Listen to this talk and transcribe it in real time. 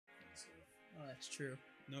That's true.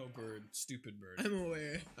 No bird. Stupid bird. I'm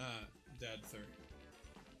aware. Dead third.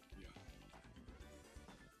 Yeah.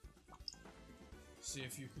 See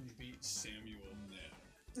if you can beat Samuel.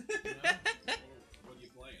 No. What are you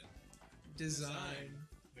playing? Design.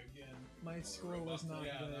 Again. My the score robot was not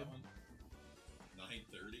Yeah, good. that one.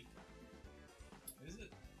 9:30. Is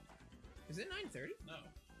it? Is it 9:30? No.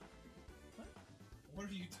 What? What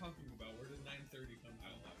are you talking about? Where did 9:30 come I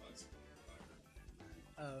from? don't know if I was.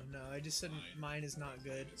 Oh no, I just said mine is not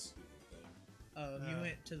good. Oh, you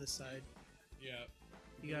went to the side. Yeah.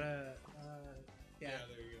 You gotta, Yeah, yeah.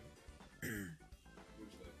 there you go.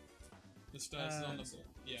 Where's The stars is on the pencil?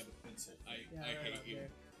 Yeah, Where's the pencil? I Yeah, right hate up you. there.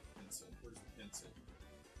 Pencil. Where's the pencil?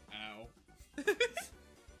 Ow.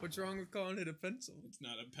 What's wrong with calling it a pencil? It's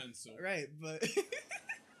not a pencil. Right, but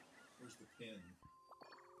Where's the pen?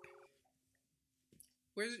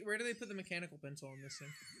 where do they put the mechanical pencil on this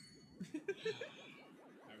thing?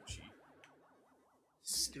 Ouchie.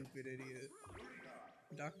 Stupid idiot.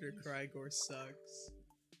 Dr. Krygor sucks.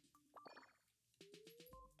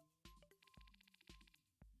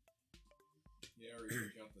 Yeah, or you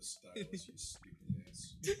took out the stylus, you stupid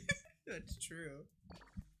ass. That's true.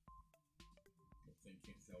 Thing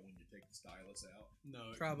can't tell when you take the stylus out.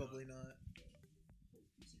 No. it Probably not. Little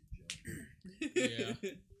piece of junk. Yeah.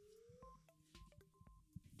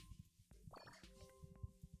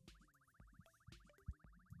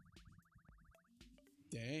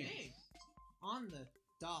 Dang. Hey, on the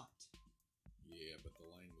dot. Yeah, but the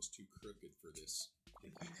line was too crooked for this.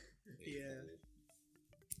 Yeah.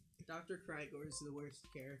 Dr. Krygor is the worst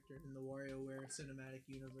character in the WarioWare cinematic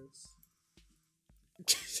universe.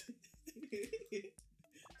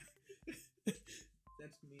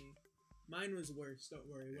 That's me. Mine was worse, don't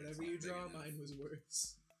worry. Yeah, Whatever it's you not big draw, enough. mine was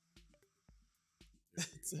worse.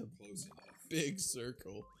 That's a Close enough. big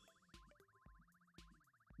circle.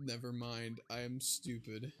 Never mind. I am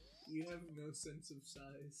stupid. You have no sense of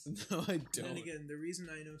size. No, I And don't. then again, the reason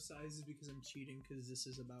I know size is because I'm cheating, because this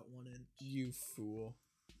is about 1 inch. You fool.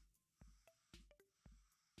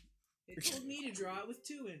 It told me to draw it with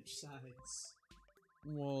 2-inch size.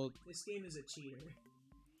 Well, This game is a cheater.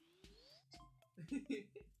 Yeah,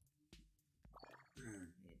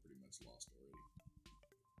 pretty much lost already.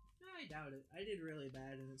 I doubt it. I did really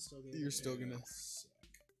bad and it still gave You're it still a- gonna- Suck.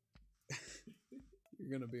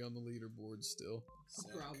 you're gonna be on the leaderboard still.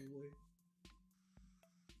 Suck. Probably.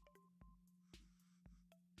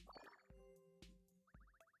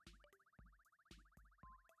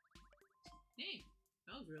 Hey,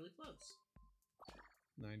 that was really close.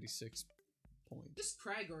 96 points. This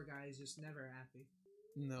Krygor guy is just never happy.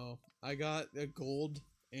 No, I got a gold,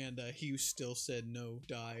 and he still said no,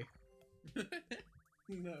 die.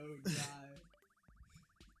 No, die.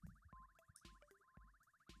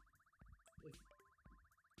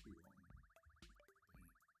 Too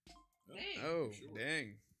long. Dang. Oh, sure.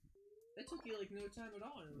 dang. That took you like no time at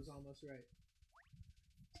all and it was almost right.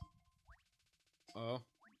 Oh,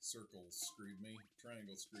 Circle screwed me.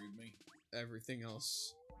 Triangle screwed me. everything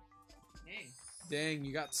else. Dang. Dang,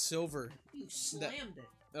 you got silver. You slammed it.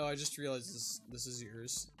 Oh, I just realized this is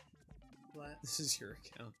yours. What? This is your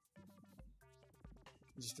account.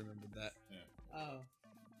 Just remembered that. Yeah. Oh.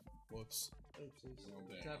 Whoops. Oopsies. Well,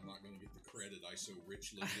 dang, Tough. I'm not going to get the credit I so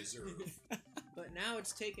richly deserve. But now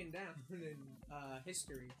it's taken down in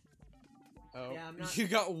history. Oh, Yeah, I'm not- you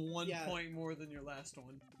got 1 Yeah. point more than your last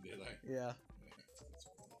one. Did I? Yeah. That's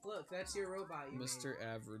funny. Look, that's your robot you Mr.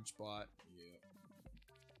 Average Bot. Yeah.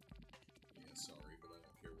 Yeah, sorry, but I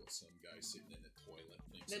don't care what some guy sitting in a toilet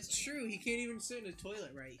thinks. made. That's his true. He can't even sit in a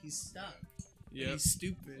toilet right. He's stuck. Yep. He's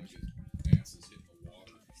stupid. Like his ass is hitting the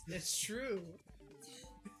water. That's true.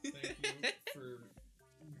 Thank you for...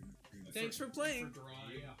 Thanks for playing. For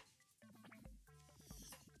drawing. Yeah.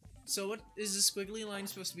 So what is the squiggly line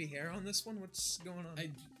supposed to be hair on this one? What's going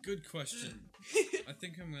on? Good question. I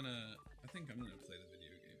think I'm gonna play the video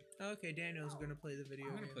game. Okay, Daniel's gonna play the video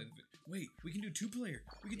I'm gonna game. play the Wait, we can do 2-player.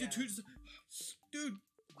 We can Yeah. do 2... Dude!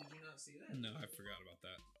 Did you not see that? No, I forgot about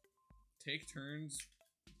that. Take turns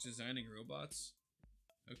designing robots.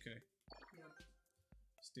 Okay. Yep.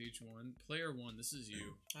 Stage 1. Player 1, this is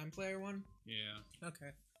you. I'm player 1? Yeah.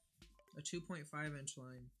 Okay. A 2.5-inch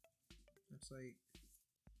line. That's like...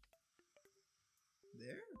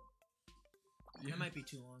 There? Yeah. That might be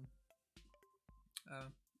too long.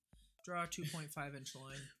 Draw a 2.5-inch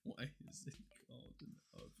line. Why is it called an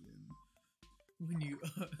oven? When you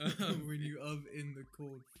when you of in the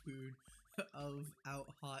cold food, of out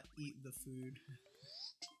hot eat the food.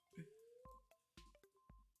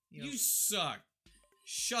 You, know, You suck!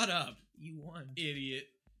 Shut up, you won. idiot.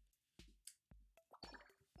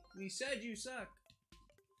 We said you suck.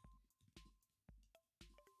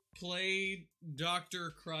 Play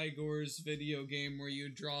Dr. Krygor's video game where you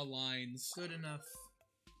draw lines. Good enough.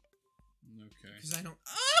 Okay. Because I don't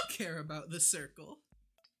care about the circle.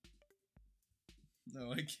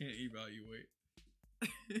 No, I can't evaluate.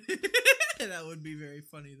 That would be very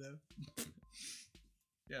funny, though.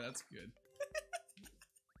 Yeah, that's good.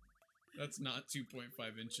 That's not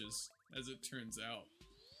 2.5 inches, as it turns out.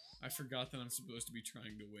 I forgot that I'm supposed to be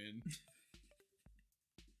trying to win.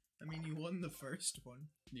 I mean, you won the first one.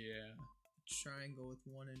 Yeah. Triangle with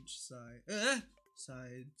 1 inch sides.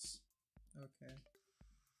 Okay.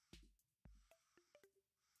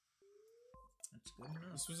 That's good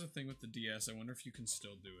enough. This was a thing with the DS. I wonder if you can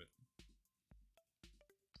still do it.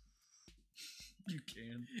 You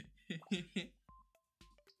can.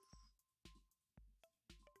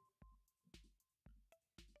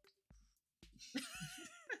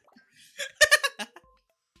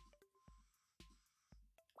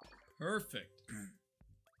 Perfect.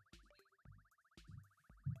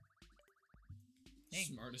 Dang.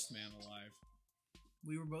 Smartest man alive.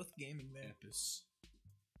 We were both gaming there. Epis.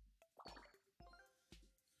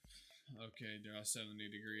 Okay, draw a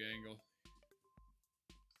 70-degree angle.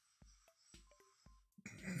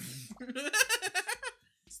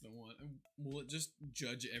 It's the one. Will it just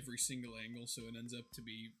judge every single angle so it ends up to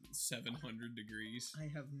be 700 degrees? I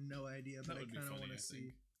have no idea, but That I would be kind of funny, want I to see.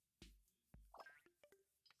 think.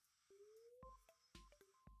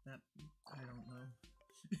 That I don't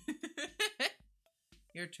know.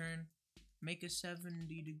 Your turn. Make a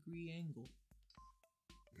 70-degree angle.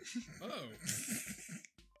 Oh.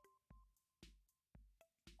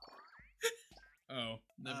 Oh,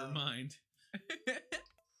 never mind.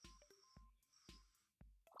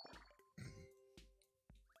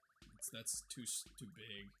 That's too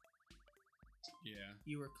big. Yeah.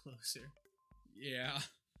 You were closer. Yeah.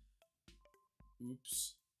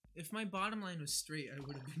 Oops. If my bottom line was straight, I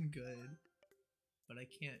would have been good. But I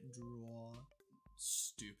can't draw.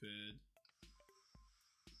 Stupid.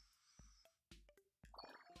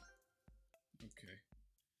 Okay.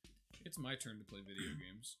 It's my turn to play video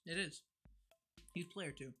games. It is. He's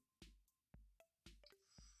player 2.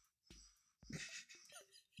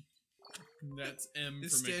 That's M It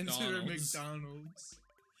for stands for McDonald's. McDonald's.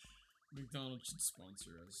 McDonald's should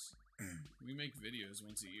sponsor us. We make videos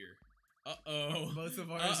once a year. Uh-oh. Both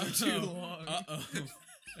of ours are too long. Uh-oh.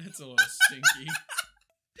 That's a little stinky.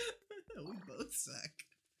 We both suck.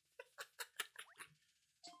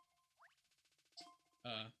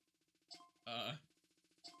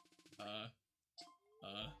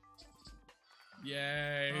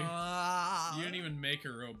 Yay. You didn't even make a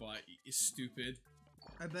robot, you stupid.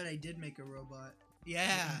 I bet I did make a robot.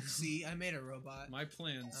 Yeah, see, I made a robot. My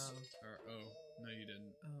plans Oh. are... Oh, no you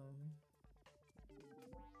didn't. Oh.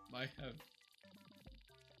 I have...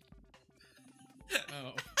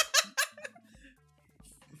 Oh.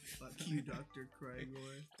 Fuck you, Dr.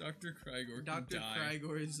 Krygor. Dr. Krygor Dr. can die.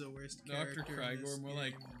 Krygor is the worst character Dr. in this Krygor, more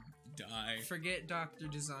like, game. die. Forget Dr.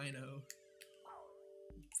 Designo.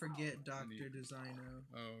 Forget Dr. Need- Designo.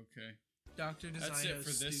 Oh, okay. Dr. Designo. That's it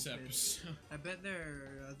for this stupid. episode. I bet there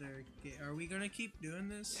are other. Are we gonna keep doing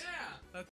this? Yeah!